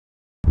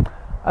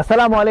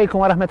Assalamu alaikum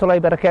wa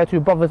rahmatullahi wa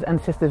barakatuh, brothers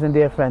and sisters and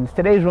dear friends.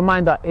 Today's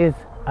reminder is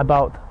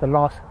about the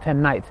last 10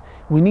 nights.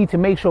 We need to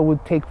make sure we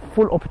take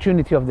full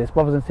opportunity of this,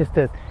 brothers and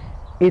sisters.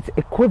 It's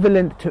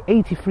equivalent to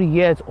 83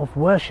 years of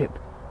worship,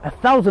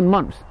 1,000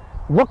 months.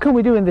 What can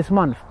we do in this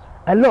month?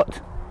 A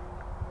lot.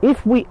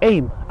 If we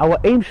aim, our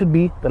aim should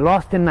be the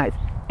last 10 nights.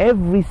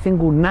 Every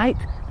single night,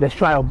 let's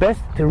try our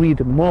best to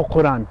read more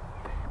Quran.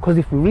 Because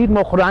if we read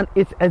more Quran,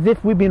 it's as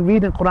if we've been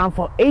reading Quran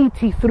for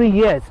 83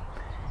 years.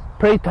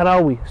 Pray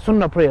Taraweeh,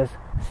 Sunnah prayers.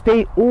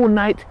 Stay all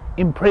night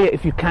in prayer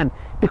if you can.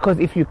 Because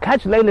if you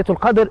catch Laylatul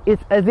Qadr,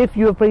 it's as if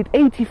you have prayed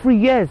 83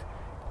 years.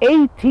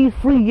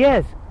 83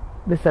 years.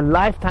 This is a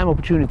lifetime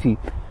opportunity.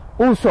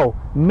 Also,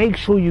 make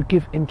sure you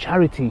give in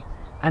charity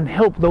and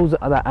help those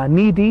that are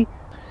needy.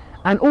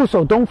 And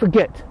also, don't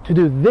forget to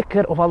do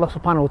dhikr of Allah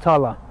subhanahu wa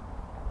ta'ala.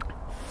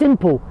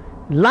 Simple,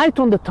 light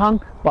on the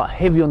tongue, but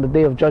heavy on the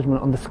day of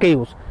judgment, on the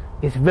scales.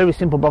 It's very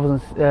simple,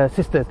 brothers and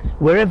sisters.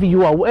 Wherever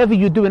you are, whatever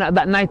you're doing at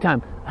that night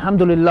time,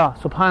 alhamdulillah,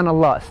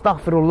 subhanallah,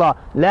 astaghfirullah,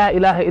 la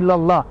ilaha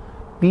illallah.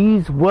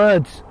 These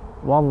words,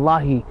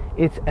 wallahi,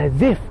 it's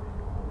as if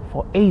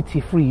for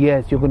 83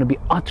 years you're going to be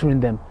uttering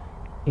them.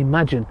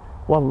 Imagine,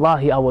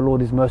 wallahi, our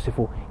Lord is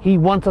merciful. He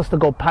wants us to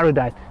go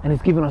paradise and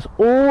He's given us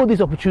all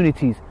these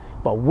opportunities.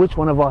 But which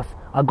one of us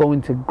are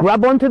going to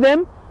grab onto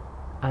them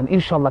and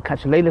inshallah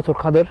catch Laylatul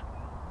Qadr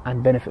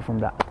and benefit from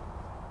that?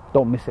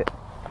 Don't miss it.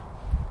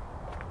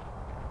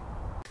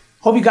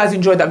 Hope you guys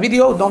enjoyed that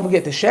video. Don't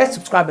forget to share,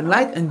 subscribe and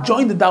like, and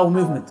join the Dawah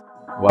movement.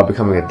 While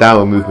becoming a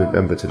Dawah movement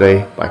member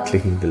today by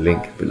clicking the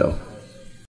link below.